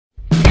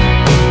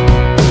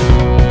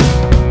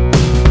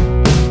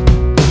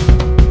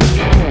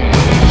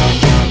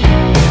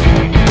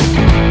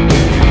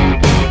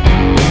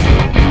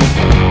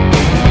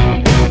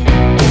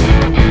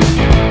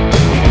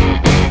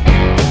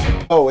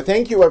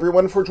thank you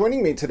everyone for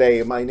joining me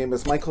today. My name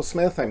is Michael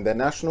Smith. I'm the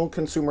National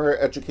Consumer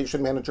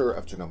Education Manager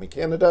of Janome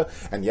Canada.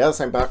 And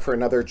yes, I'm back for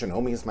another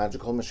Janome's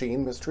Magical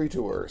Machine Mystery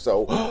Tour.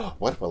 So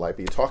what will I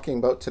be talking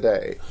about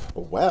today?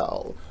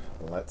 Well,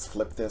 let's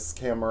flip this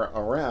camera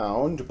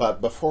around. But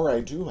before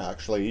I do,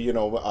 actually,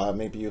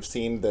 maybe you've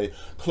seen the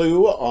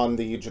clue on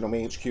the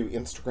Janome HQ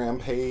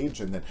Instagram page.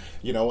 And then,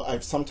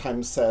 I've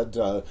sometimes said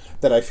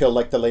that I feel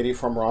like the lady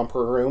from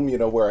Romper Room,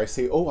 where I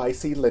see, oh, I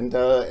see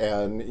Linda,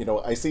 and,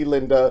 I see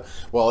Linda.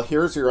 Well,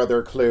 here's your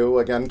other clue,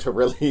 again, to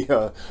really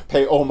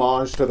pay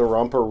homage to the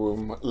Romper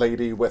Room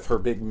lady with her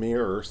big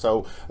mirror.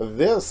 So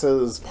this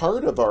is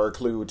part of our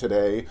clue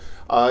today.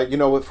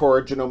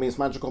 For Janome's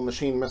Magical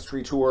Machine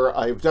Mystery Tour,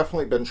 I've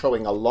definitely been showing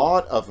a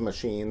lot of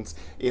machines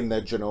in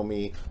the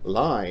Janome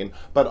line,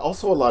 but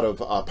also a lot of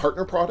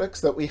partner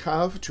products that we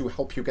have to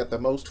help you get the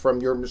most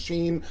from your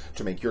machine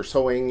to make your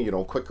sewing,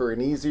 quicker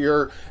and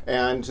easier.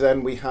 And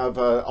then we have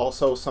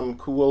also some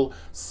cool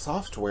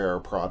software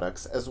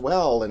products as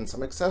well, and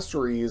some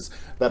accessories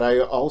that I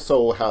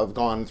also have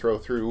gone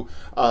through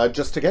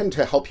just again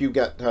to help you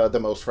get the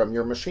most from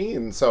your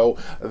machine. So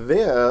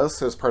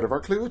this is part of our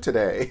clue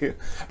today.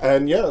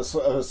 And yes,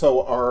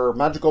 so our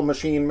Magical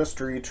Machine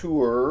Mystery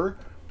Tour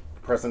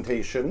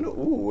presentation.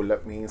 Ooh,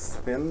 let me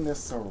spin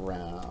this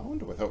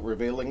around without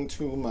revealing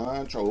too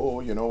much.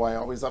 Oh, I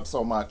always have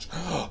so much.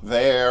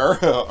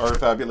 There, our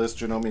fabulous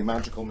Janome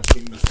Magical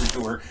Machine Mystery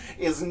Tour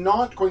is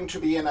not going to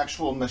be an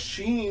actual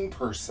machine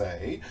per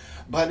se,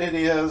 but it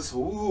is,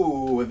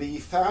 the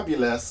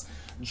fabulous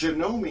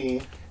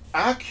Janome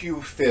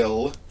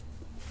AcuFil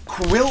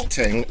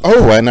Quilting.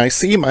 Oh, and I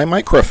see my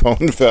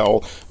microphone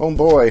fell. Oh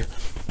boy.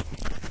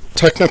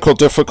 Technical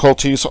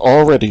difficulties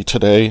already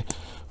today.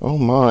 Oh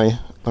my.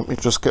 Let me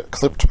just get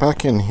clipped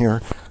back in here.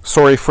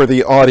 Sorry for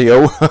the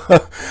audio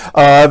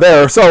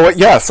there. So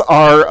yes,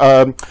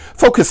 our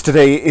focus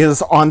today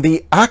is on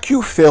the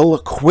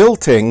AcuFil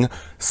Quilting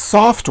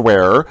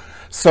software.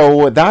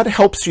 So that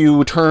helps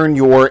you turn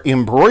your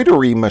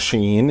embroidery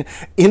machine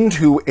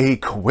into a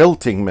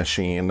quilting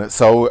machine.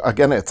 So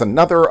again, it's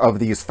another of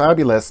these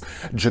fabulous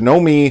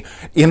Janome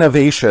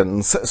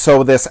innovations.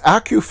 So this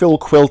AcuFil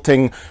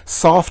Quilting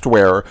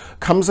software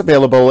comes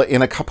available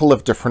in a couple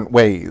of different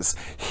ways.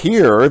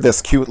 Here,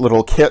 this cute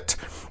little kit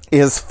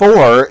is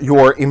for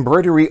your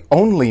embroidery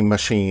only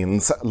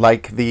machines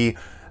like the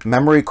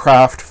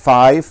MemoryCraft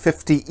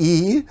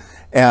 550E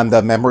and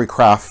the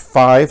MemoryCraft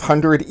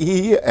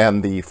 500E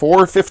and the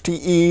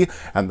 450E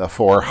and the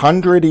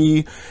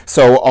 400E.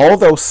 So all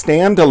those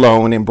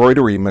standalone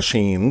embroidery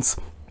machines,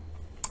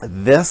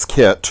 this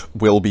kit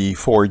will be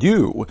for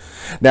you.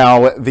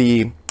 Now,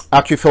 the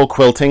AcuFil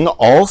Quilting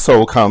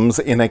also comes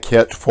in a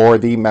kit for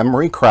the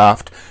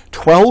MemoryCraft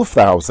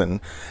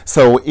 12,000.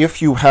 So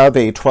if you have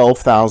a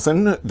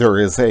 12,000, there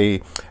is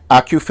a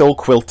AcuFil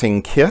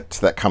Quilting Kit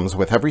that comes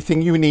with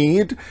everything you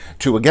need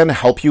to, again,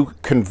 help you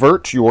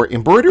convert your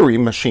embroidery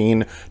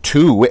machine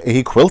to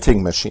a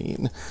quilting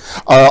machine.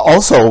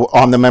 Also,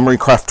 on the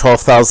MemoryCraft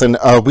 12,000,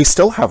 we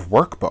still have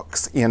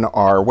workbooks in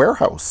our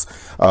warehouse,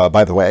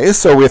 by the way.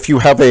 So if you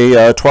have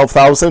a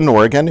 12,000,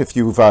 or again, if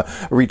you've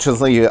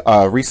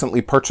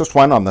recently purchased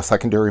one on the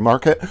secondary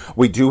market,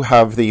 we do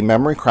have the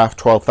MemoryCraft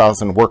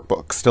 12,000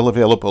 workbook still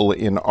available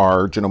in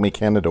our Janome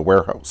Canada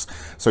warehouse.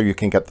 So you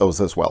can get those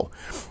as well.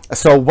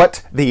 So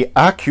what the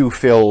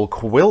AcuFil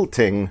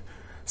Quilting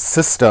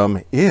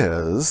system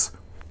is,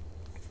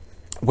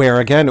 where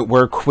again,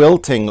 we're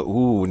quilting,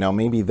 now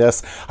maybe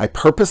this, I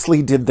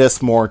purposely did this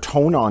more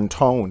tone on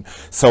tone.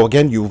 So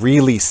again, you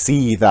really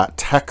see that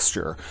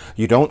texture.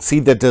 You don't see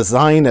the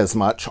design as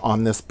much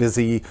on this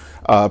busy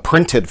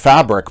printed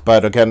fabric,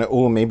 but again,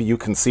 maybe you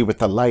can see with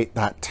the light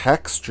that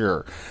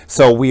texture.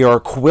 So we are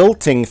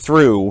quilting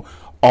through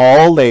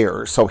all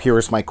layers. So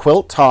here's my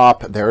quilt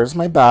top, there's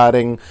my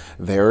batting,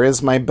 there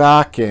is my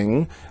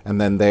backing, and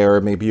then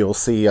there, maybe you'll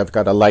see I've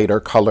got a lighter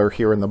color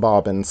here in the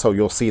bobbin, so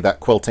you'll see that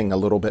quilting a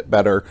little bit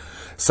better.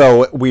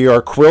 So we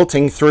are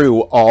quilting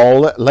through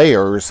all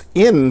layers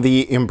in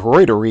the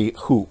embroidery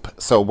hoop.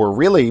 So we're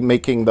really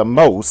making the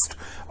most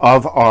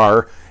of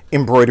our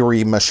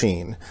embroidery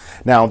machine.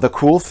 Now, the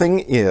cool thing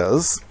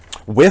is,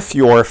 with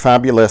your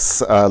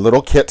fabulous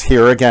little kit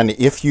here, again,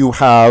 if you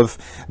have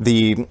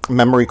the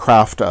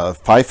MemoryCraft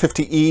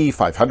 550E,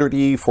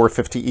 500E,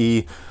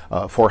 450E,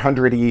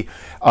 400E,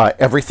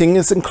 everything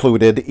is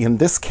included in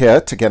this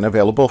kit, again,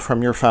 available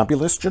from your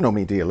fabulous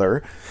Janome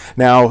dealer.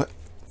 Now,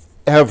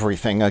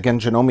 everything, again,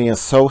 Janome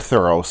is so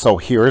thorough. So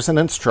here's an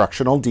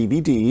instructional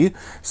DVD.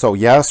 So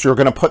yes, you're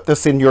going to put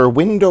this in your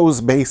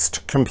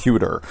Windows-based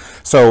computer.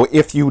 So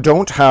if you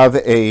don't have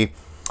a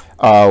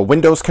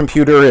Windows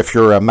computer, if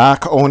you're a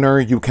Mac owner,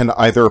 you can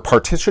either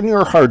partition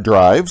your hard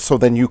drive so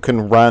then you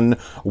can run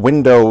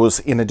Windows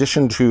in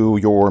addition to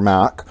your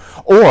Mac,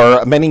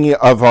 or many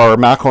of our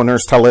Mac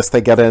owners tell us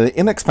they get an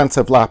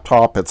inexpensive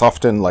laptop. It's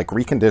often like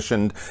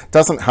reconditioned,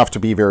 doesn't have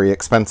to be very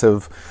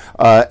expensive,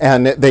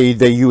 and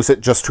they use it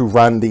just to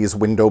run these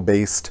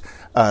window-based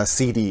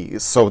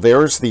CDs. So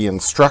there's the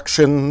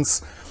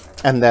instructions,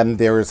 and then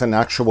there's an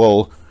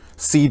actual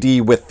CD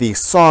with the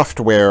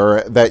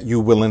software that you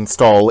will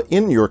install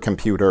in your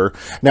computer.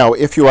 Now,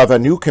 if you have a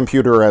new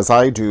computer, as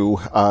I do,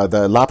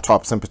 the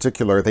laptops in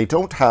particular, they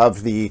don't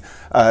have the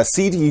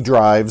CD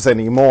drives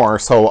anymore.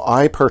 So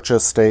I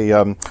purchased a,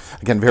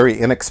 again, very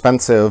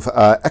inexpensive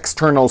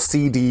external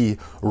CD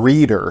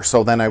reader.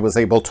 So then I was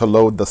able to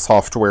load the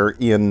software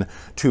in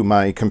to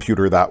my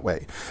computer that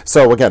way.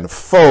 So again,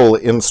 full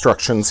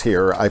instructions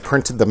here. I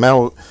printed them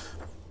out.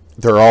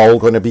 They're all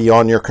going to be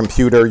on your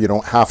computer. You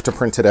don't have to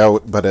print it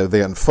out, but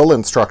then full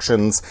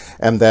instructions.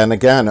 And then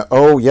again,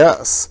 oh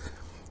yes,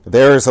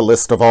 there's a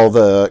list of all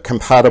the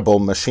compatible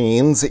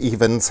machines,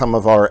 even some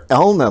of our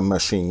Elna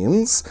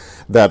machines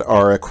that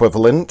are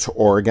equivalent.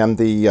 Or again,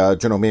 the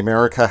Janome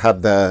America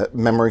had the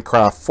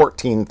MemoryCraft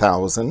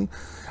 14,000.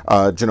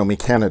 Janome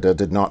Canada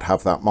did not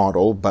have that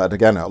model, but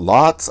again,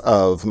 lots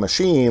of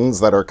machines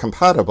that are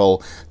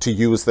compatible to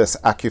use this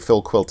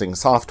AcuFil quilting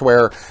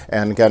software.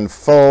 And again,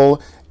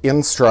 full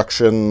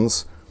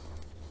instructions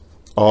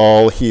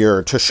all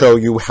here to show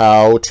you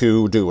how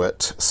to do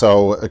it.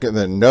 So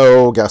again,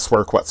 no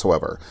guesswork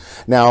whatsoever.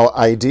 Now,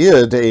 I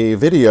did a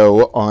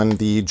video on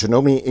the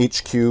Janome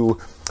HQ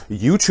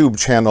YouTube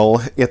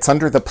channel. It's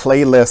under the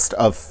playlist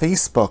of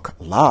Facebook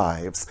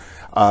Lives,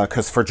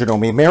 because for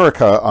Janome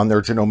America, on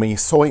their Janome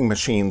Sewing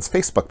Machines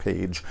Facebook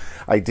page,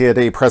 I did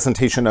a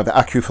presentation of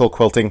AcuFil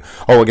Quilting,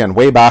 again,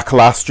 way back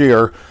last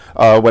year,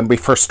 when we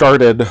first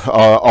started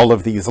all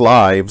of these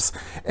lives,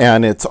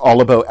 and it's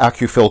all about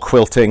AcuFil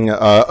Quilting,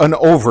 an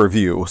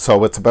overview.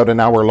 So it's about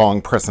an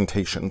hour-long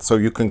presentation. So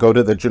you can go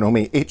to the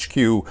Janome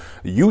HQ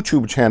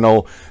YouTube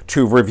channel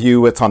to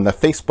review. It's on the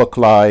Facebook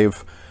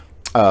Live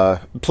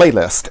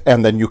playlist,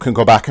 and then you can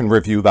go back and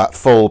review that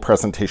full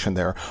presentation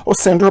there. Oh,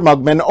 Sandra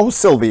Mugman. Oh,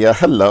 Sylvia.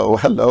 Hello.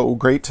 Hello.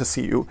 Great to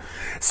see you.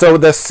 So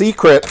the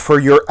secret for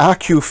your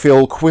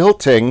AcuFil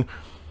quilting,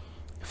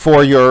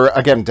 for your,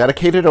 again,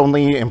 dedicated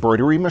only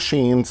embroidery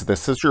machines,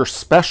 this is your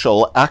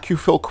special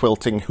AcuFil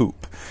Quilting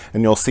Hoop.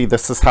 And you'll see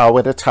this is how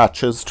it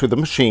attaches to the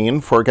machine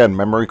for, again,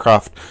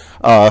 MemoryCraft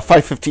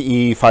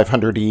 550E,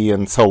 500E,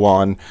 and so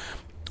on.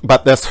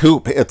 But this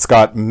hoop, it's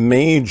got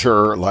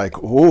major, like,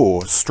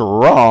 ooh,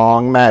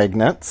 strong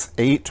magnets,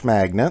 8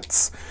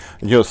 magnets.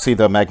 You'll see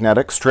the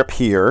magnetic strip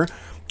here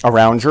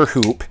around your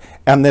hoop,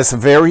 and this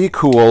very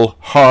cool,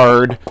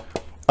 hard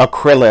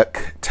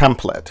acrylic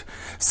template.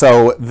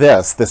 So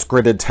this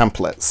gridded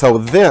template. So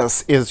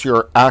this is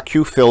your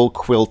AcuFil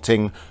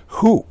Quilting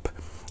Hoop.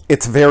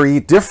 It's very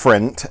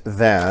different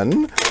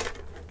than...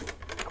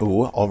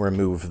 Ooh, I'll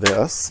remove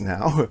this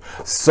now.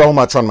 So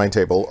much on my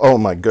table. Oh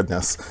my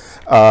goodness.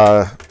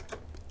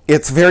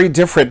 It's very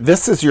different.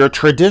 This is your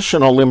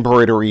traditional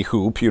embroidery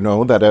hoop, you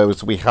know, that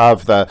is, we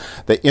have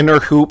the inner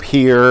hoop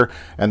here,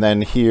 and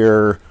then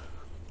here,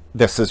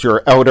 this is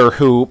your outer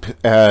hoop.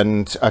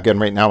 And again,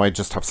 right now I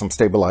just have some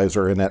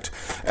stabilizer in it.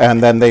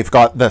 And then they've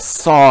got the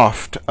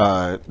soft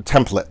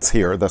templates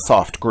here, the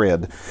soft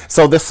grid.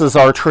 So this is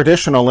our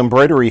traditional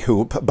embroidery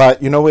hoop.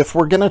 But, you know, if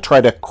we're going to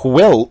try to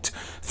quilt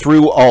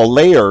through all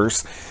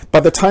layers, by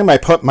the time I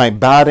put my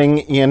batting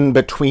in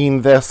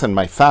between this and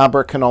my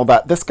fabric and all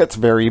that, this gets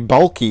very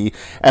bulky,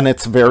 and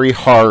it's very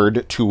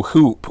hard to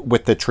hoop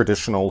with the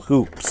traditional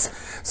hoops.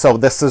 So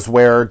this is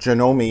where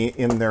Janome,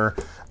 in their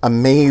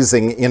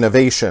amazing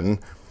innovation,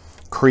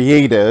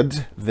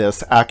 created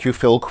this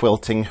AcuFil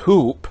Quilting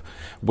Hoop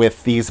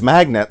with these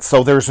magnets.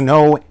 So there's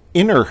no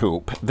inner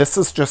hoop. This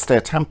is just a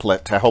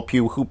template to help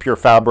you hoop your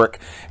fabric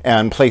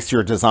and place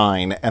your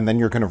design, and then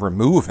you're going to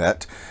remove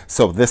it.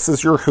 So this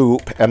is your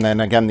hoop, and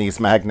then again, these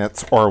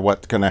magnets are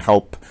what's going to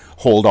help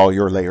hold all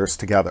your layers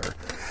together.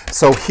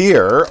 So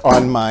here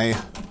on my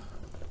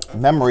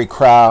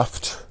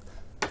MemoryCraft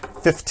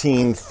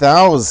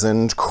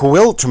 15,000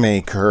 quilt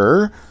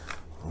maker,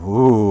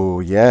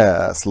 ooh,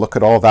 yes, look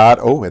at all that.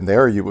 Oh, and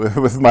there you,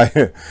 with my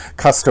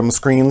custom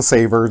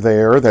screensaver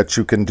there that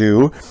you can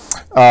do.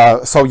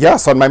 So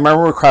yes, on my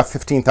MemoryCraft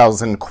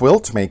 15,000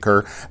 quilt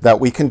maker, that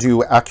we can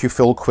do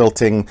AcuFil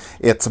quilting.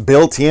 It's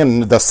built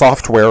in, the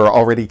software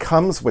already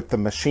comes with the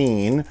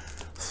machine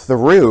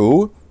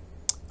through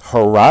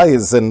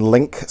Horizon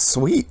Link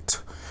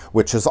Suite,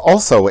 which is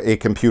also a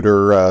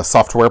computer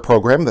software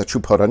program that you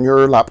put on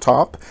your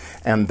laptop,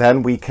 and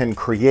then we can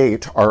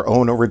create our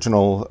own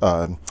original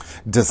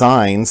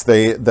designs.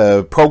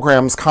 The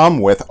programs come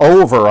with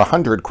over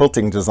 100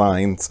 quilting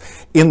designs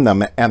in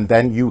them, and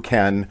then you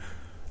can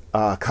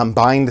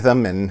combine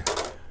them and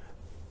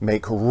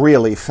make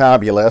really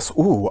fabulous,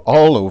 ooh,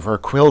 all over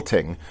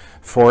quilting.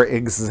 For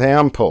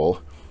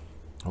example,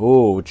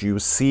 oh, do you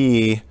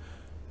see?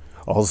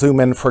 I'll zoom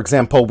in. For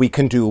example, we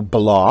can do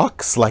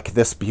blocks, like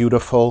this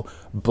beautiful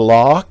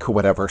block,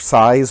 whatever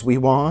size we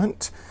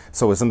want.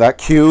 So isn't that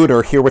cute?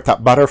 Or here with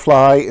that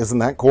butterfly, isn't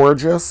that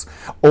gorgeous?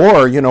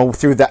 Or, you know,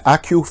 through the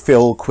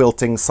AcuFil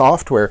quilting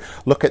software,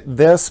 look at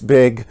this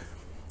big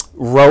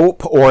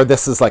rope, or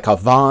this is like a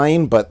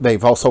vine, but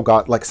they've also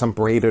got like some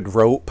braided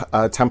rope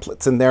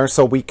templates in there.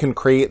 So we can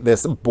create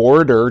this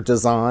border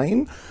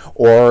design,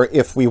 or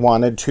if we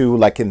wanted to,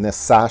 like in this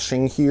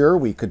sashing here,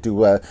 we could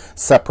do a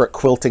separate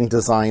quilting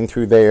design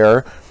through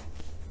there.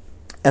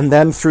 And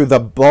then through the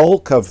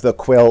bulk of the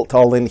quilt,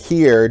 all in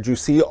here, do you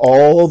see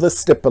all the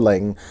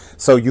stippling?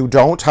 So you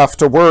don't have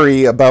to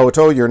worry about,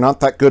 oh, you're not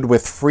that good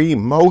with free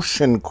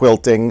motion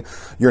quilting.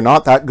 You're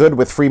not that good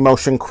with free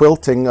motion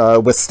quilting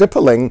with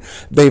stippling.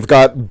 They've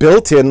got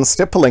built-in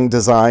stippling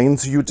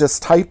designs. You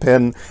just type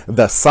in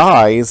the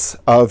size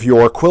of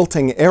your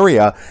quilting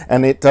area,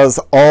 and it does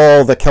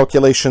all the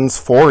calculations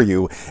for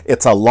you.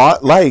 It's a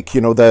lot like,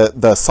 you know,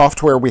 the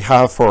software we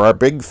have for our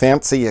big,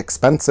 fancy,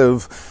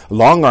 expensive,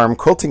 long-arm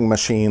quilting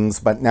machines,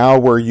 but now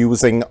we're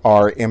using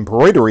our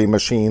embroidery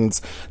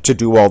machines to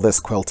do all this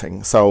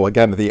quilting. So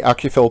again, the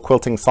AcuFil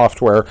Quilting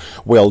software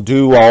will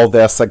do all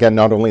this, again,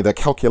 not only the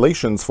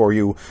calculations for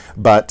you,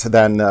 but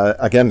then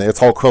again,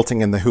 it's all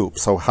quilting in the hoop.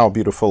 So how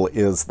beautiful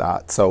is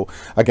that? So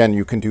again,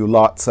 you can do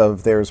lots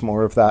of, there's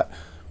more of that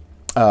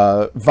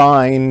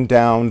vine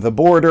down the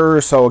border.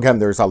 So again,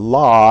 there's a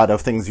lot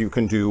of things you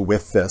can do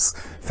with this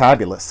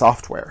fabulous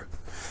software.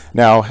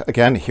 Now,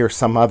 again, here's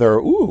some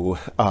other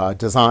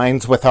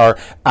designs with our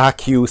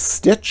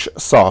AcuStitch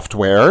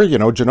software. You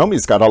know,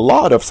 Janome's got a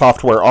lot of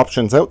software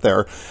options out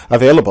there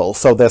available.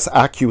 So this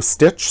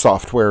AcuStitch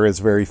software is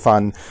very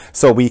fun.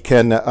 So we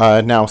can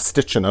now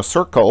stitch in a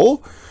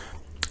circle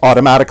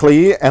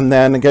automatically. And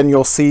then again,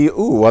 you'll see,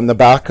 on the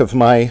back of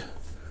my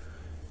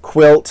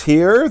quilt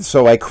here.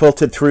 So I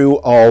quilted through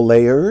all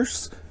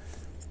layers.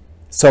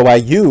 So I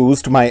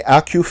used my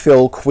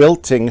AcuFil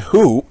Quilting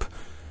Hoop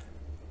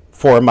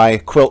for my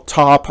quilt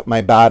top,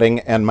 my batting,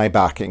 and my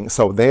backing.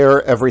 So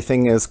there,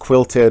 everything is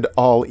quilted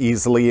all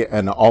easily,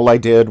 and all I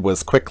did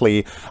was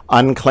quickly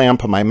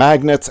unclamp my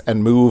magnets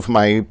and move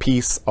my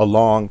piece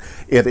along.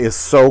 It is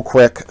so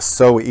quick,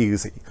 so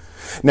easy.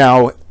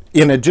 Now,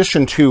 in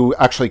addition to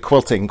actually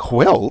quilting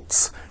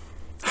quilts,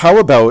 how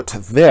about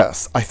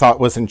this? I thought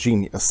was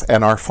ingenious,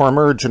 and our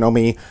former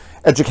Janome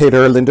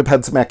educator, Linda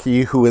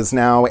Pedsmecki, who is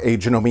now a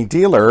Janome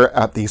dealer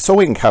at the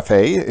Sewing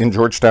Cafe in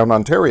Georgetown,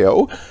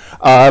 Ontario.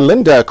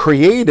 Linda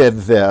created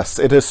this.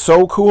 It is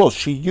so cool.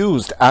 She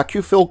used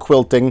AcuFil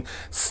Quilting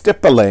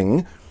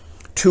stippling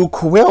to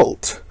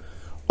quilt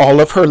all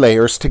of her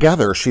layers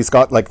together. She's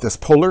got like this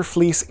polar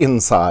fleece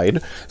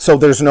inside, so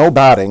there's no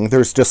batting.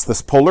 There's just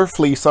this polar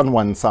fleece on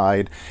one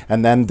side,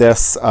 and then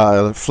this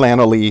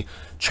flannelly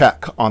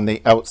check on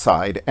the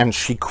outside, and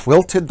she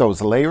quilted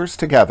those layers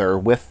together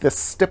with this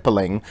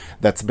stippling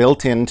that's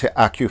built into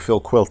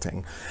AcuFil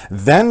Quilting.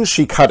 Then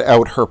she cut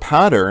out her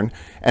pattern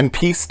and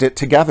pieced it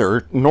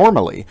together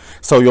normally.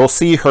 So you'll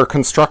see her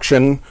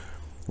construction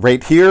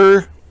right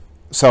here.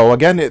 So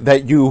again,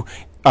 that you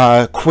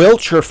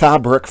quilt your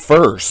fabric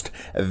first,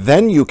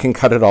 then you can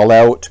cut it all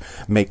out,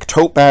 make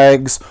tote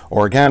bags,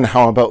 or again,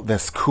 how about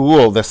this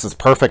cool, this is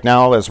perfect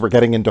now as we're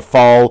getting into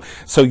fall,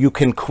 so you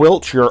can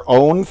quilt your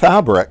own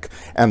fabric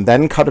and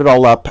then cut it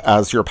all up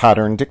as your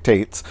pattern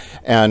dictates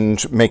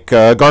and make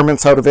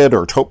garments out of it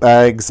or tote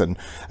bags. And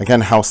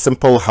again, how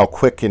simple, how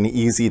quick and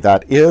easy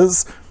that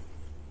is,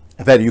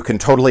 that you can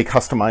totally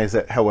customize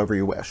it however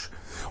you wish.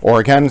 Or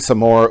again, some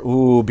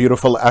more,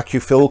 beautiful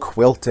AcuFil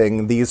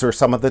quilting. These are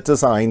some of the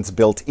designs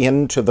built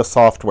into the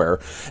software.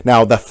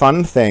 Now, the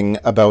fun thing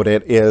about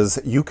it is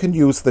you can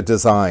use the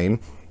design.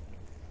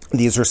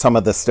 These are some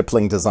of the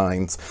stippling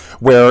designs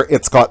where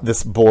it's got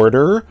this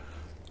border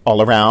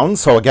all around.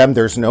 So again,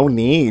 there's no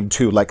need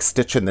to like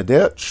stitch in the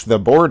ditch. The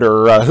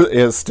border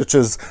is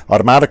stitches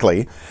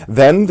automatically.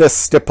 Then the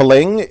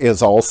stippling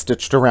is all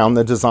stitched around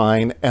the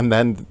design, and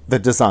then the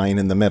design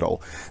in the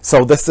middle.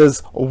 So this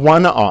is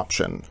one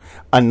option.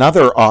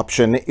 Another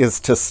option is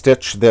to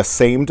stitch this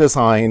same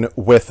design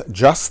with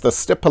just the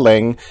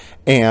stippling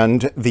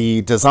and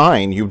the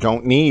design. You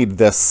don't need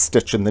this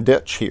stitch in the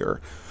ditch here.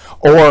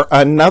 Or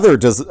another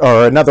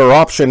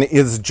option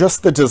is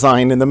just the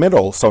design in the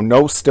middle, so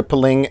no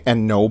stippling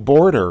and no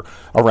border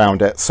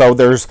around it. So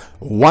there's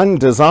one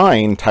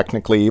design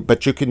technically,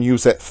 but you can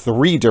use it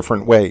 3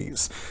 different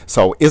ways.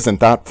 So isn't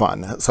that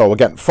fun? So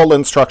again, full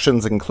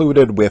instructions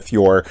included with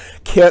your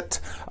kit.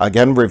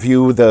 Again,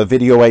 review the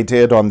video I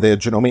did on the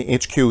Janome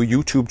HQ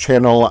YouTube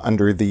channel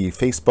under the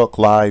Facebook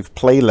Live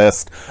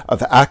playlist of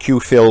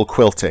AcuFil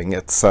Quilting.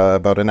 It's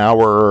about an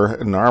hour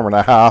and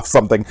a half,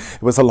 something.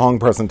 It was a long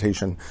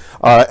presentation.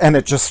 And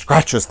it just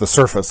scratches the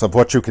surface of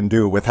what you can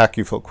do with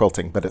AcuFil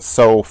Quilting, but it's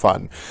so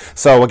fun.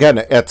 So again,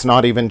 it's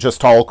not even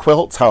just all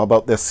quilts. How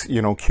about this,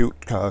 you know,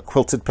 cute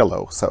quilted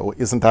pillow? So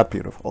isn't that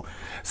beautiful?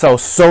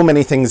 So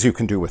many things you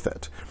can do with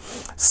it.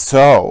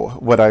 So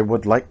what I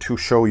would like to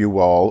show you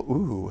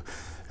all,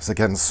 is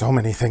again, so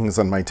many things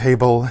on my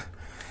table,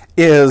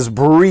 is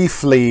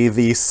briefly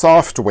the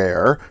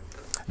software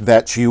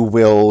that you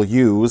will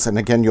use. And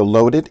again, you'll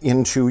load it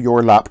into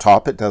your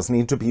laptop. It does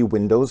need to be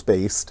Windows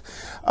based.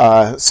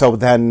 So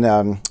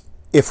then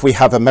if we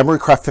have a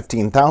MemoryCraft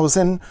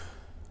 15,000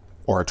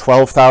 or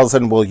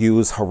 12,000, we'll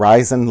use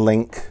Horizon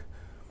Link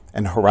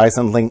and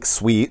Horizon Link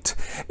Suite.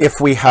 If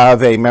we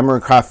have a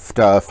MemoryCraft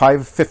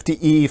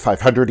 550E,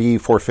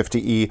 500E,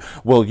 450E,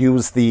 we'll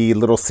use the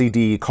little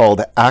CD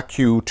called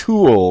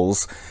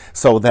AcuTools.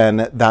 So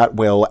then that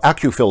will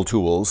AcuFil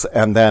Tools,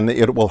 and then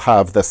it will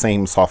have the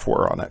same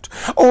software on it.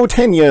 Oh,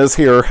 Tanya's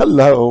here.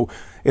 Hello.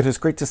 It is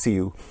great to see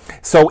you.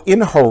 So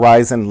in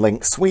Horizon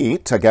Link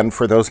Suite, again,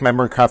 for those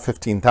MemoryCraft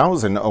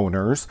 15,000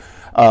 owners,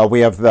 we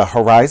have the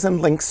Horizon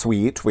Link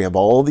Suite. We have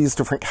all these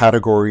different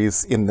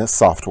categories in this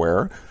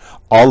software,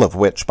 all of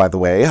which, by the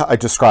way, I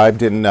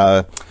described in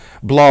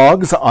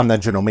blogs on the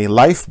Janome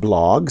Life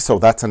blog. So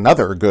that's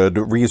another good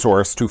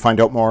resource to find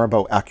out more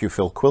about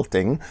AcuFil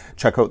Quilting.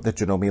 Check out the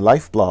Janome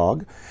Life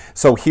blog.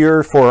 So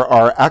here for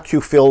our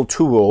AcuFil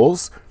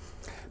tools,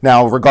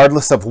 now,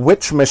 regardless of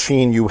which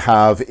machine you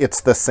have,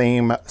 it's the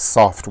same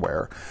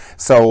software.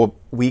 So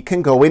we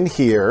can go in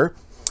here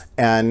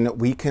and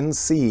we can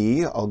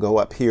see, I'll go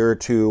up here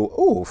to,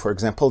 oh, for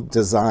example,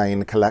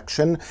 design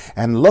collection.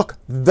 And look,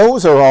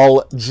 those are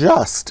all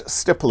just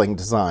stippling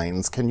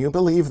designs. Can you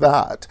believe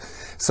that?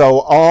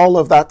 So all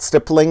of that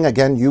stippling,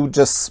 again, you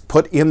just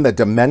put in the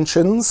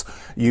dimensions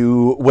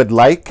you would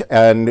like,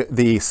 and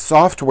the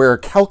software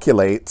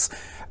calculates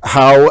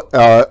how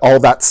all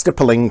that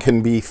stippling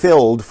can be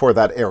filled for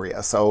that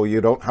area. So you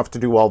don't have to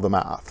do all the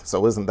math.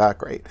 So isn't that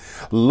great?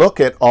 Look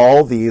at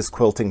all these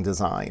quilting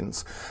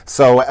designs.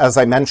 So as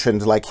I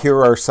mentioned, like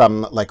here are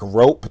some like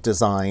rope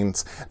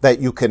designs that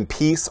you can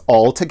piece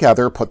all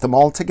together, put them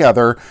all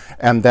together,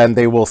 and then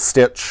they will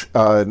stitch,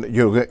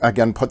 you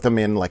again put them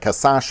in like a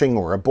sashing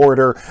or a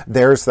border.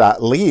 There's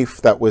that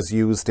leaf that was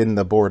used in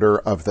the border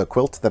of the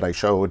quilt that I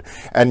showed,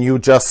 and you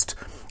just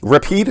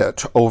repeat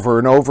it over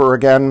and over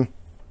again.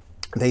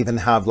 They even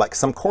have like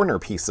some corner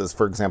pieces.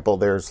 For example,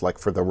 there's like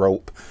for the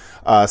rope,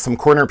 some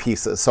corner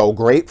pieces. So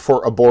great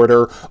for a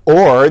border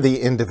or the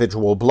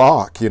individual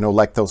block, you know,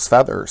 like those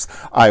feathers.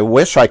 I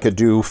wish I could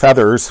do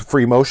feathers,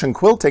 free motion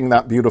quilting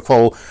that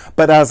beautiful,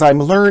 but as I'm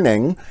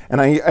learning, and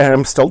I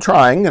am still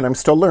trying and I'm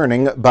still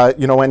learning, but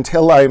you know,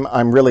 until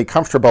I'm really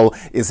comfortable,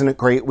 isn't it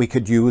great we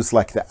could use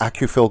like the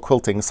AcuFil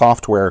Quilting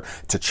software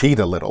to cheat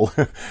a little?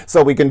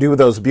 So we can do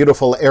those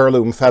beautiful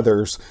heirloom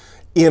feathers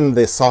in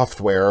this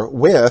software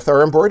with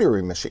our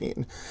embroidery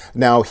machine.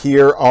 Now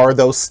here are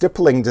those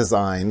stippling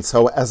designs.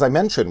 So as I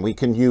mentioned, we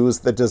can use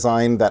the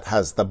design that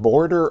has the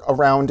border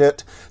around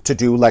it to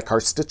do like our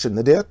stitch in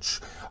the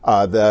ditch,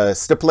 the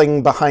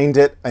stippling behind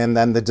it, and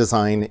then the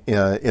design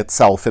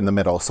itself in the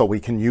middle. So we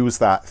can use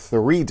that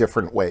 3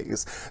 different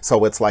ways.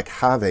 So it's like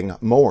having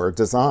more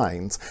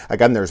designs.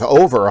 Again, there's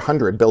over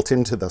 100 built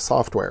into the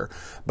software,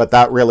 but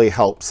that really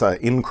helps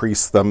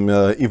increase them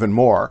even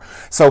more.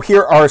 So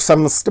here are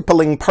some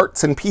stippling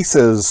parts and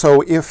pieces.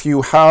 So if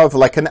you have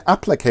like an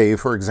applique,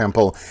 for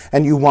example,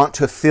 and you want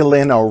to fill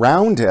in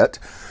around it,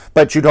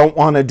 but you don't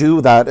want to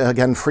do that,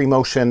 again, free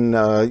motion,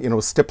 you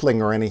know,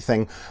 stippling or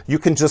anything, you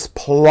can just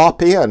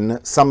plop in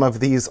some of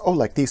these, oh,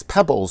 like these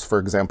pebbles, for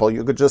example.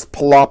 You could just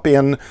plop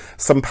in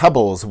some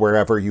pebbles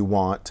wherever you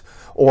want.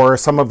 Or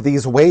some of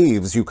these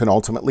waves, you can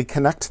ultimately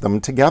connect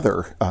them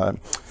together.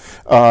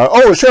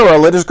 Oh,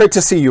 Cheryl, it is great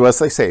to see you, as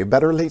they say,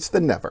 better late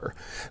than never.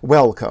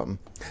 Welcome.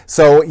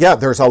 So yeah,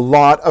 there's a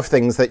lot of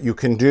things that you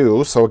can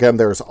do. So again,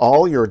 there's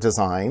all your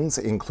designs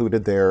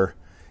included there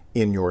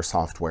in your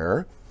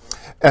software.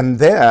 And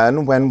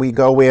then when we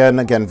go in,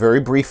 again,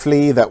 very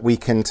briefly, that we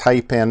can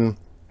type in,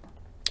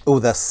 oh,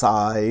 the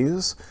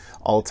size,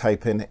 I'll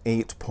type in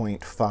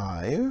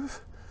 8.5.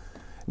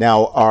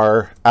 Now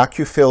our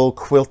AcuFil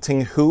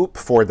Quilting Hoop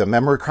for the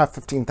MemoryCraft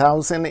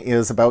 15,000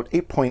 is about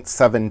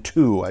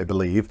 8.72, I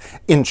believe,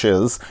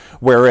 inches,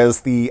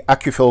 whereas the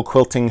AcuFil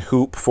Quilting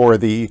Hoop for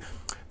the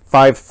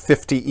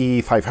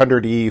 550E,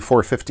 500E,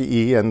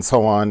 450E, and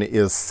so on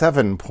is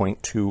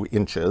 7.2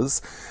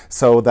 inches.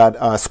 So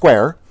that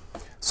square.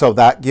 So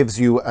that gives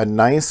you a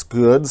nice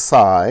good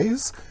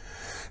size.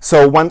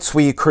 So once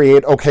we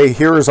create, okay,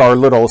 here's our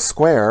little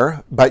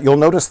square, but you'll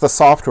notice the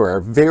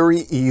software, very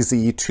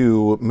easy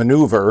to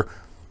maneuver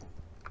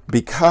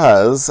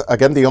because,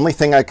 again, the only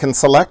thing I can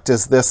select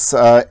is this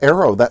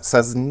arrow that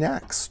says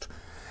next.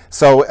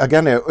 So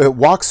again, it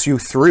walks you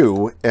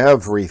through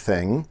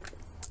everything.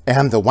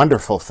 And the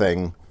wonderful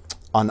thing,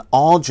 on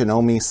all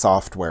Janome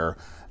software,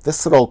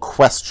 this little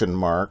question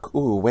mark,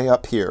 ooh, way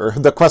up here,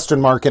 the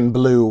question mark in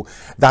blue,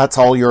 that's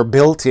all your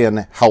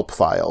built-in help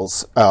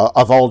files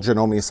of all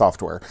Janome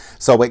software.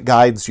 So it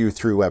guides you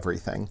through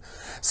everything.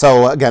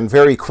 So again,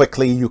 very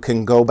quickly, you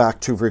can go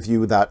back to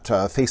review that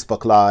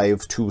Facebook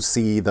Live to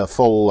see the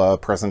full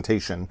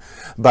presentation.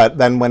 But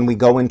then when we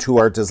go into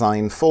our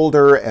design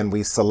folder and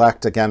we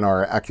select, again,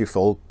 our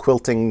AcuFil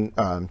Quilting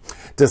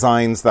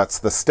designs, that's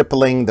the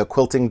stippling, the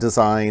quilting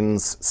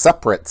designs,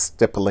 separate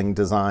stippling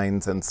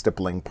designs, and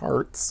stippling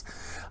parts.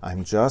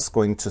 I'm just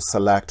going to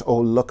select, oh,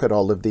 look at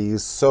all of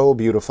these, so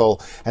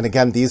beautiful. And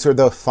again, these are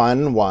the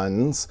fun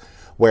ones,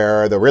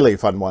 where the really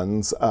fun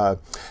ones,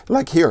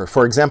 like here,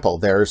 for example,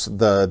 there's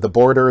the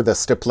border, the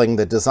stippling,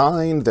 the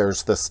design,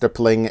 there's the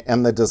stippling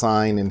and the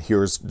design, and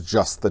here's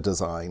just the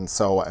design.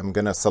 So I'm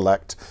gonna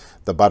select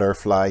the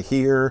butterfly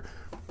here,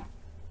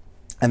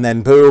 and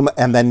then boom,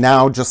 and then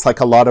now, just like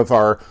a lot of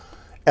our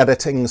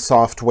editing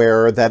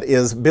software that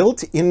is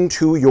built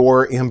into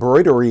your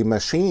embroidery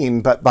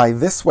machine, but by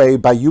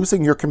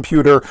using your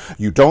computer,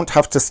 you don't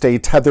have to stay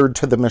tethered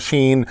to the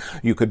machine.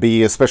 You could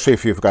be, especially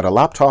if you've got a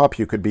laptop,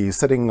 you could be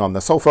sitting on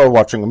the sofa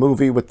watching a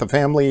movie with the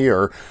family,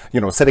 or, you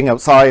know, sitting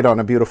outside on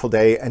a beautiful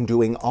day and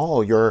doing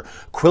all your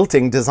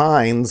quilting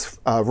designs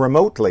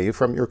remotely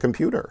from your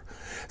computer.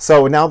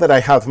 So now that I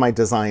have my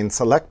design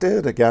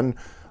selected, again,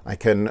 I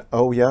can,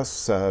 oh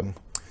yes,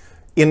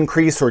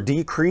 increase or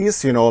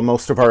decrease. You know,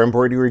 most of our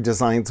embroidery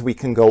designs, we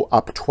can go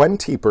up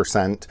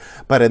 20%,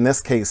 but in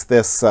this case,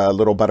 this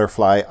little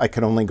butterfly, I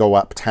can only go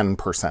up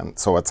 10%.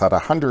 So it's at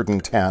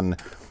 110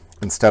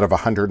 instead of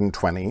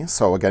 120.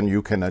 So again,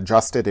 you can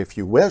adjust it if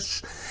you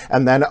wish.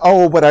 And then,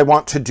 oh, what I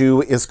want to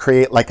do is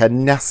create like a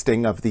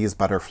nesting of these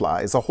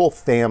butterflies, a whole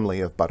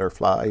family of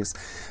butterflies.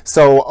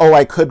 So, oh,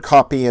 I could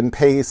copy and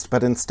paste,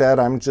 but instead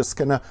I'm just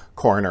gonna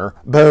corner,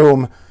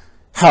 boom.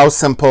 How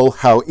simple,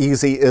 how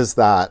easy is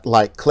that?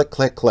 Like click,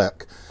 click,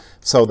 click.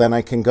 So then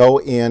I can go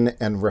in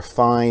and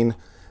refine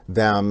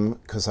them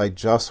because I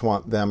just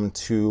want them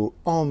to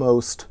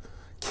almost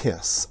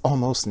kiss,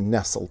 almost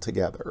nestle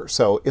together.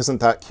 So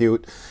isn't that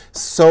cute?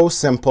 So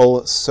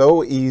simple,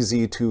 so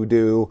easy to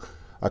do.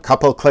 A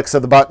couple clicks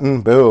of the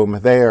button, boom,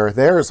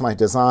 there's my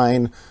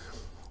design.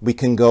 We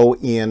can go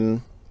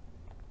in.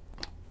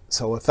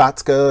 So if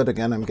that's good,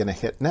 again, I'm gonna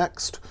hit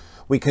next.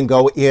 We can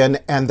go in,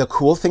 and the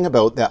cool thing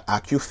about the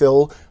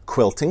AcuFil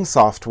quilting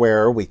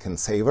software, we can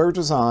save our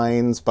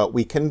designs, but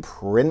we can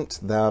print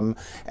them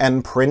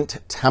and print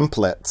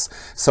templates.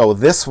 So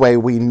this way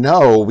we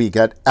know we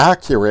get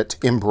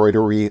accurate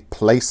embroidery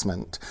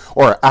placement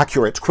or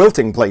accurate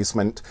quilting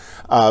placement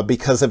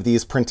because of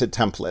these printed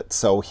templates.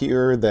 So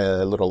here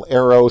the little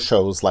arrow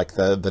shows like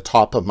the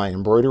top of my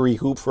embroidery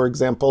hoop, for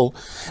example.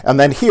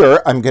 And then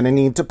here I'm going to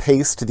need to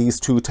paste these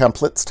two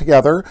templates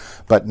together,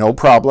 but no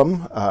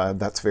problem.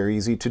 That's very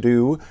easy to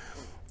do.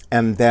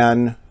 And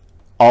then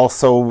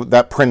also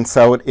that prints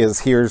out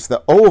is here's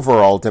the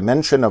overall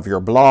dimension of your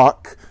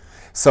block.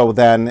 So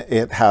then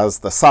it has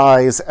the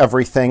size,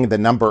 everything, the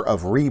number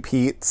of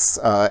repeats,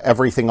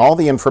 everything, all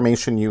the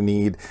information you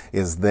need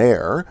is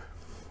there.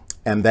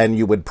 And then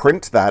you would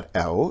print that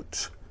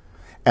out.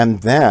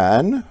 And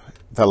then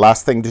the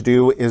last thing to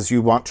do is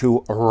you want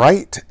to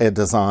write a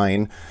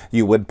design.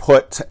 You would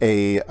put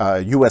a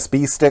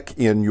USB stick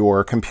in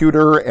your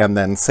computer and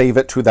then save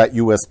it to that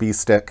USB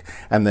stick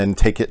and then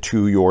take it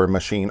to your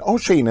machine. Oh,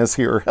 Shane is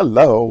here.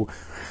 Hello.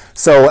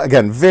 So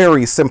again,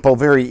 very simple,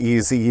 very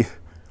easy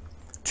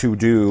to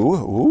do.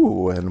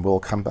 Ooh, and we'll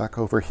come back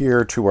over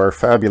here to our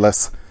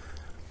fabulous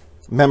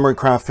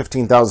MemoryCraft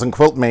 15,000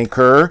 quilt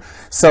maker.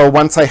 So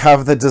once I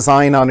have the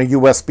design on a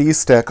USB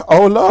stick,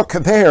 oh look,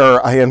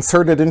 there, I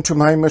insert it into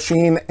my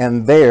machine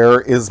and there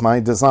is my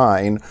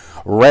design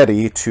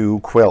ready to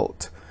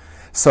quilt.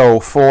 So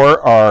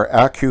for our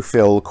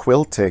AcuFil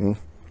Quilting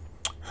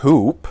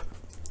Hoop,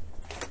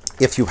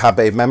 if you have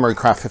a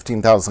MemoryCraft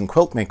 15,000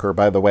 quilt maker,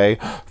 by the way,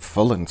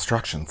 full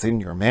instructions in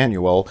your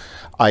manual.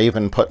 I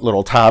even put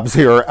little tabs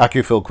here,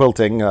 AcuFil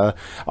Quilting,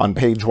 on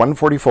page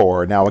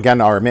 144. Now, again,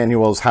 our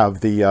manuals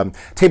have the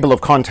table of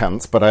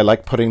contents, but I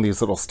like putting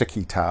these little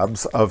sticky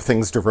tabs of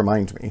things to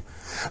remind me.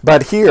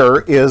 But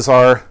here is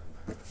our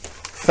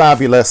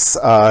fabulous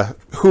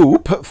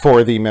hoop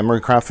for the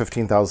MemoryCraft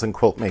 15,000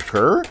 quilt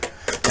maker.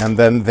 And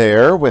then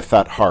there with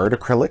that hard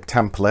acrylic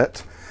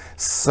template.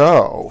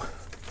 So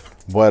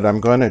what I'm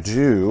going to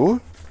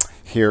do,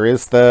 here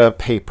is the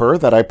paper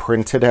that I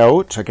printed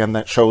out. Again,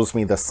 that shows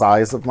me the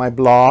size of my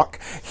block.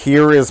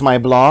 Here is my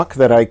block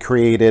that I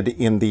created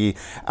in the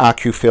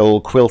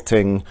AcuFil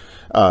Quilting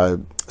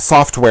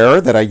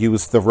software that I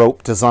used the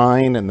rope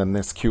design and then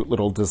this cute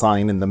little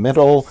design in the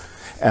middle.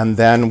 And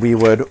then we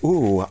would,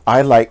 ooh,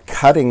 I like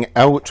cutting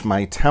out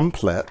my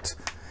template.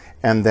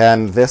 And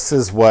then this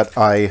is what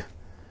I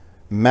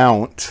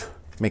mount,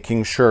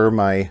 making sure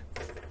my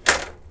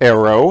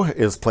arrow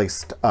is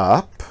placed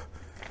up,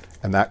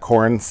 and that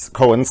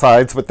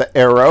coincides with the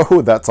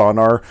arrow that's on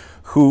our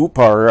hoop,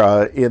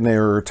 our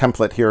inner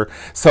template here.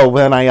 So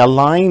when I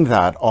align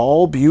that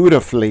all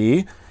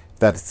beautifully,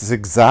 that's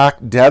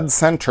exact dead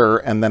center,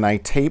 and then I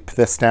tape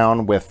this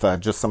down with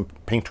just some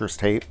painter's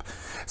tape.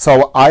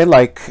 So I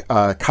like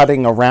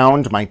cutting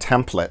around my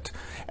template,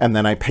 and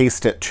then I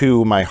paste it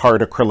to my hard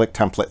acrylic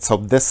template. So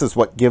this is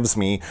what gives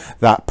me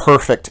that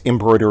perfect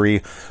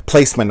embroidery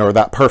placement or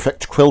that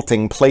perfect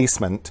quilting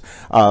placement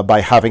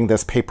by having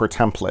this paper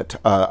template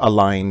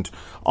aligned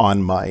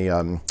on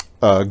my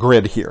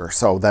grid here.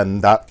 So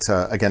then that,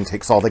 again,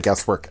 takes all the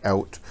guesswork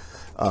out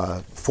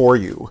for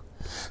you.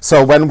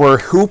 So when we're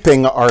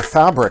hooping our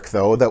fabric,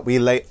 though, that we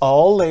lay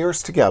all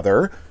layers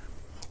together,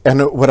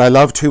 and what I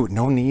love too,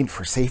 no need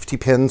for safety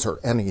pins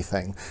or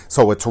anything.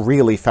 So it's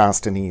really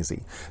fast and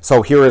easy.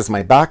 So here is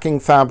my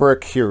backing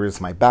fabric. Here is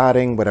my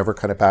batting, whatever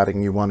kind of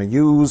batting you want to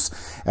use.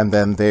 And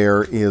then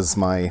there is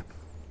my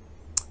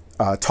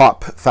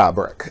top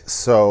fabric.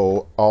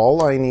 So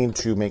all I need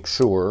to make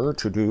sure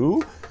to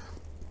do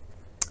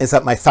is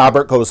that my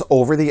fabric goes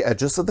over the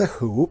edges of the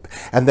hoop,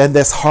 and then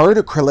this hard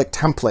acrylic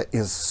template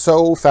is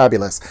so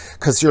fabulous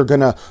because you're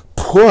gonna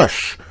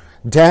push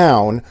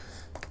down,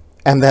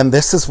 and then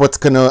this is what's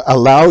gonna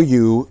allow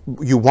you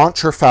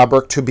want your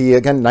fabric to be,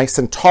 again, nice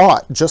and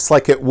taut, just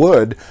like it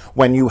would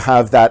when you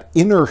have that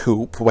inner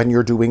hoop when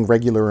you're doing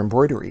regular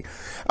embroidery.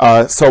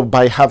 So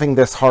by having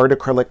this hard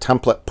acrylic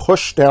template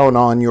push down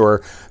on your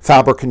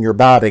fabric and your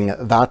batting,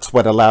 that's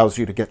what allows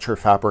you to get your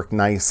fabric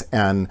nice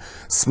and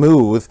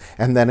smooth.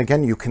 And then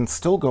again, you can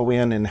still go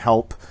in and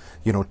help,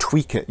 you know,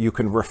 tweak it. You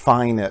can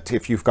refine it.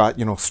 If you've got,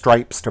 you know,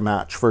 stripes to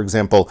match, for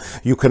example,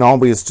 you can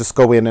always just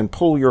go in and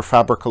pull your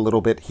fabric a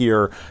little bit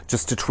here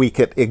just to tweak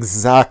it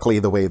exactly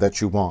the way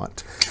that you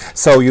want.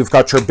 So you've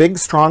got your big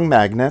strong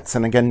magnets,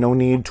 and again, no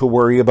need to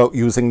worry about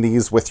using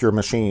these with your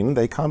machine.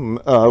 They come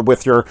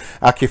with your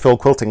AcuFil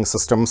quilting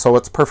system, so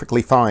it's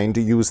perfectly fine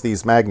to use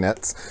these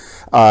magnets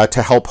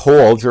to help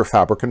hold your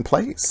fabric in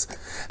place.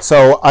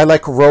 So I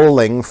like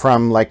rolling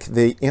from like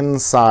the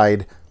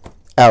inside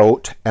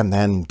out and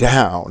then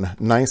down,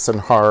 nice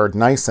and hard,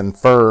 nice and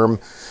firm.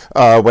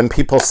 When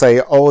people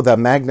say, oh, the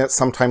magnets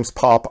sometimes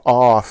pop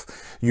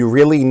off, you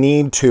really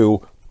need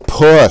to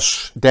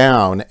push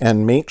down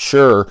and make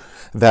sure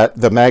that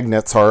the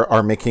magnets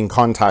are making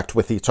contact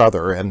with each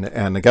other.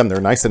 And again,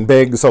 they're nice and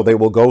big, so they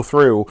will go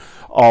through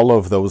all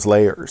of those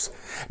layers.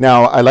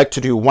 Now, I like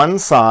to do one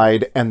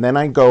side, and then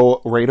I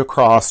go right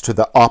across to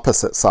the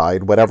opposite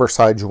side. Whatever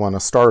side you want to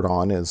start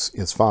on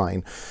is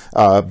fine.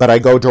 But I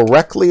go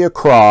directly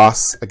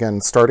across,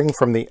 again, starting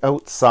from the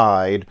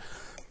outside,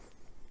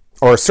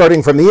 or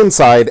starting from the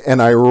inside,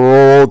 and I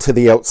roll to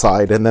the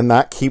outside, and then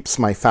that keeps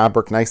my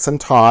fabric nice and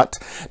taut.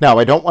 Now,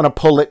 I don't want to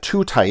pull it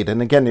too tight,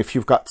 and again, if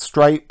you've got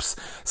stripes,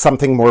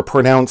 something more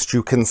pronounced,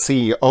 you can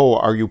see, oh,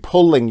 are you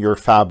pulling your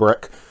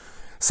fabric?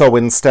 So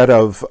instead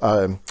of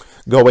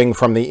going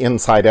from the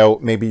inside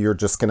out, maybe you're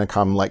just going to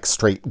come like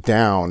straight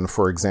down,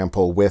 for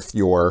example, with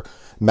your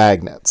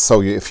magnets.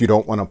 So if you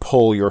don't want to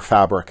pull your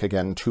fabric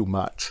again too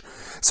much.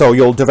 So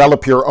you'll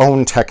develop your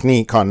own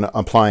technique on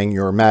applying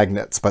your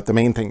magnets, but the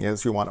main thing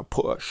is you want to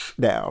push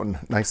down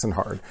nice and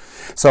hard.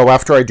 So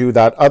after I do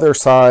that other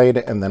side,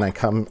 and then I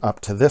come up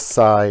to this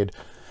side,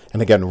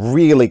 and again,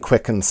 really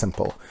quick and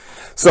simple.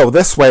 So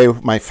this way,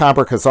 my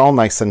fabric is all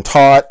nice and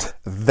taut.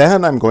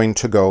 Then I'm going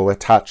to go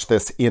attach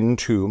this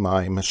into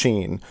my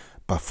machine.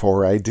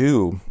 Before I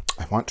do,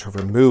 I want to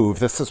remove,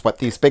 this is what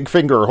these big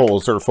finger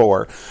holes are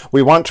for.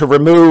 We want to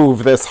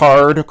remove this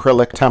hard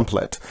acrylic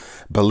template.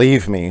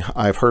 Believe me,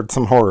 I've heard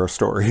some horror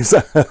stories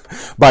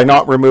by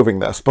not removing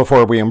this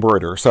before we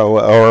embroider,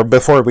 or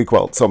before we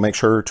quilt. So make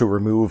sure to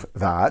remove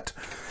that.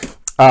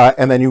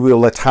 And then you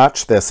will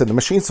attach this in the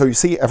machine. So you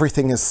see,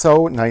 everything is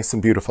so nice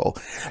and beautiful.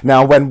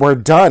 Now, when we're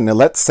done,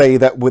 let's say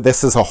that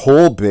this is a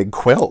whole big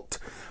quilt.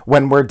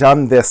 When we're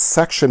done this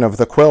section of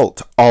the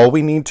quilt, all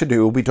we need to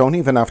do, we don't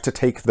even have to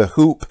take the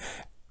hoop,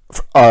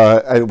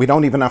 we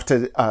don't even have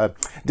to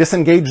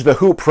disengage the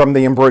hoop from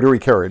the embroidery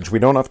carriage. We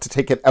don't have to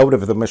take it out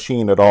of the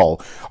machine at all.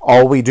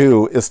 All we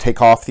do is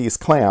take off these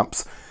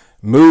clamps,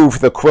 move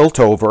the quilt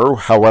over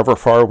however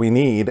far we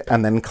need,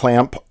 and then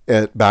clamp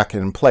it back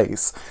in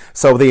place.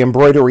 So the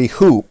embroidery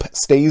hoop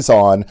stays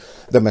on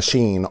the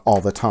machine all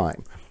the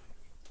time.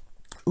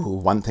 Ooh,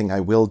 one thing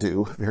I will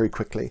do very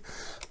quickly.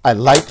 I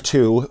like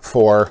to,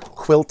 for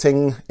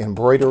quilting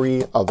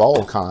embroidery of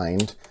all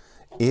kind,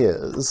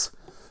 is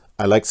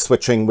I like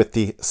switching with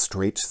the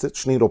straight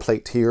stitch needle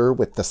plate here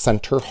with the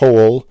center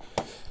hole.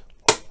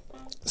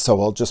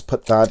 So I'll just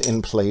put that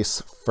in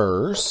place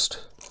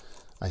first.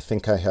 I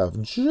think I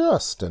have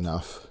just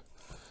enough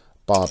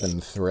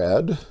bobbin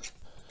thread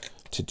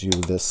to do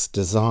this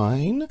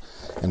design.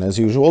 And as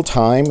usual,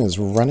 time is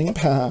running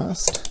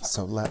past.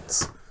 So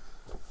let's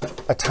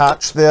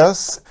attach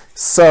this.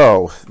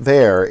 So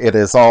there, it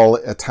is all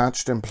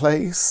attached in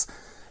place.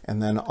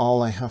 And then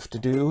all I have to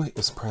do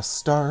is press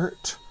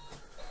start.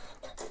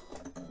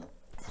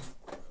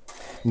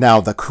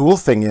 Now, the cool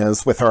thing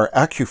is, with our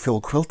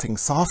AcuFil quilting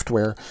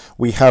software,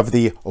 we have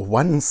the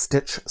one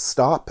stitch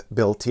stop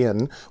built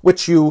in,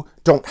 which you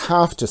don't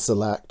have to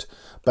select,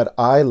 but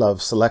I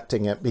love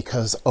selecting it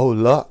because, oh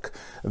look,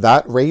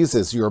 that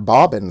raises your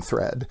bobbin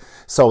thread.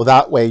 So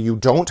that way you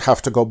don't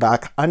have to go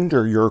back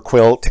under your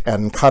quilt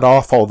and cut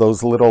off all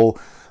those little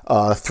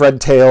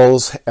thread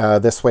tails.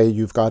 This way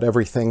you've got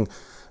everything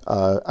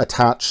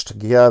attached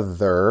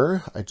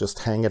together. I just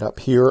hang it up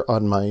here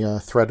on my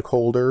thread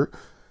holder.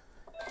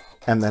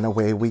 And then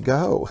away we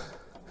go.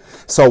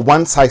 So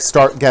once I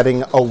start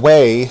getting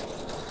away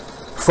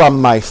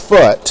from my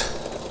foot,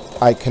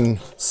 I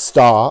can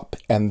stop,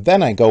 and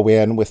then I go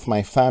in with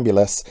my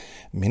fabulous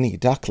mini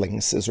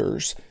duckling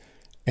scissors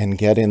and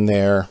get in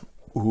there,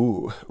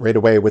 ooh, right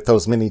away with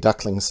those mini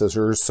duckling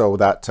scissors, so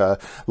that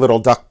little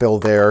duck bill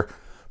there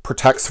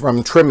protects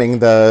from trimming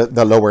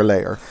the lower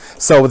layer.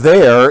 So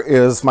there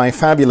is my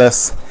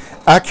fabulous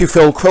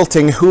AcuFil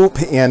Quilting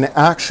Hoop in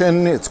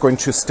action. It's going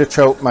to stitch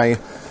out my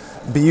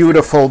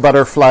Beautiful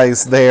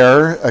butterflies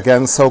there.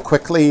 Again, so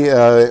quickly,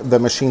 the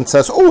machine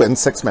says, oh, in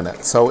 6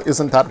 minutes. So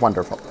isn't that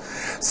wonderful?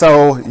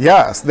 So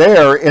yes,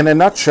 there in a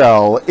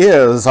nutshell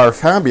is our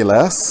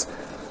fabulous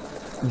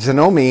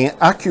Janome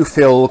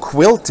AcuFil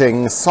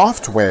Quilting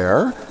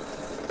software.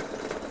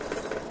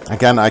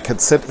 Again, I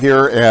could sit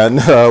here and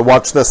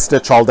watch this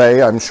stitch all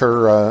day. I'm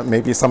sure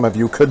maybe some of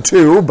you could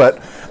too, but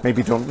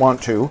maybe don't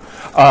want to.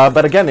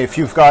 But again, if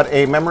you've got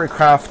a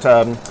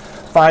Memorycraft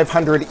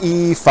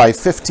 500E,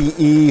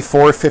 550E,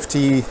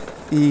 450E,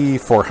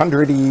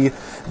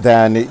 400E,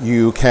 then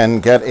you can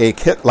get a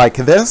kit like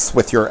this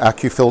with your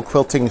AcuFil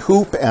Quilting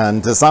Hoop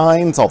and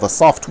designs, all the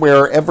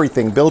software,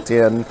 everything built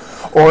in.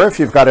 Or if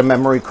you've got a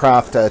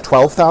Memorycraft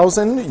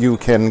 12,000, you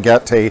can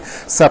get a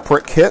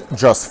separate kit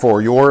just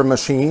for your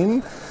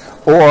machine.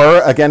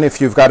 Or again, if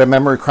you've got a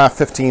Memorycraft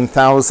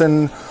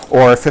 15,000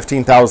 or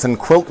 15,000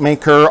 Quilt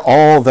Maker,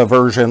 all the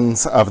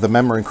versions of the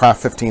Memorycraft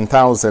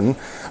 15,000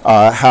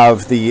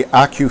 have the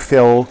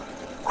AcuFil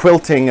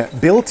Quilting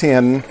built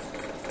in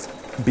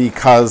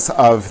because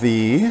of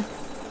the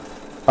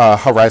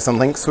Horizon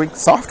Link Suite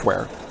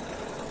software.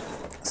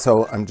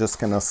 So I'm just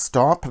going to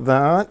stop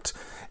that.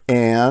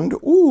 And,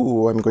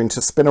 ooh, I'm going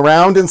to spin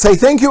around and say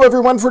thank you,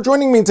 everyone, for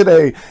joining me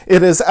today.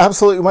 It is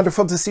absolutely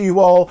wonderful to see you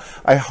all.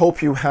 I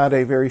hope you had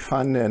a very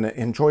fun and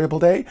enjoyable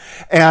day.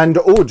 And,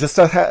 oh, just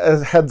a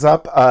heads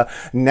up,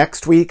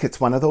 next week,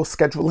 it's one of those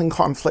scheduling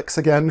conflicts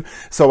again.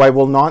 So I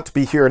will not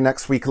be here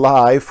next week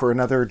live for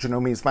another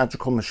Janome's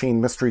Magical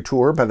Machine Mystery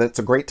Tour, but it's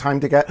a great time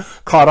to get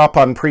caught up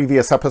on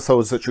previous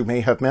episodes that you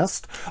may have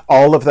missed.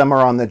 All of them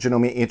are on the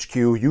Janome HQ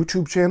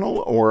YouTube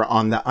channel or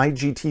on the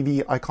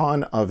IGTV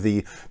icon of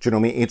the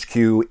Janome HQ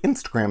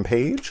Instagram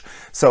page,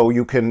 so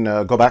you can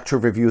go back to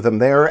review them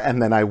there. And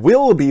then I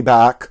will be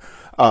back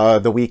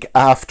the week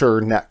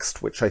after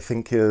next, which I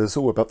think is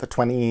about the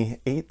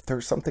 28th or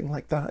something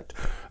like that.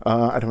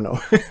 I don't know.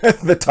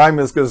 The time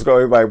is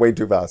going by way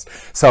too fast.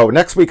 So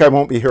next week I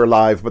won't be here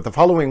live, but the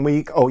following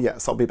week, oh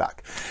yes, I'll be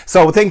back.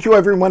 So thank you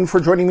everyone for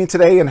joining me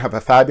today, and have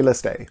a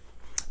fabulous day.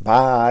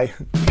 Bye.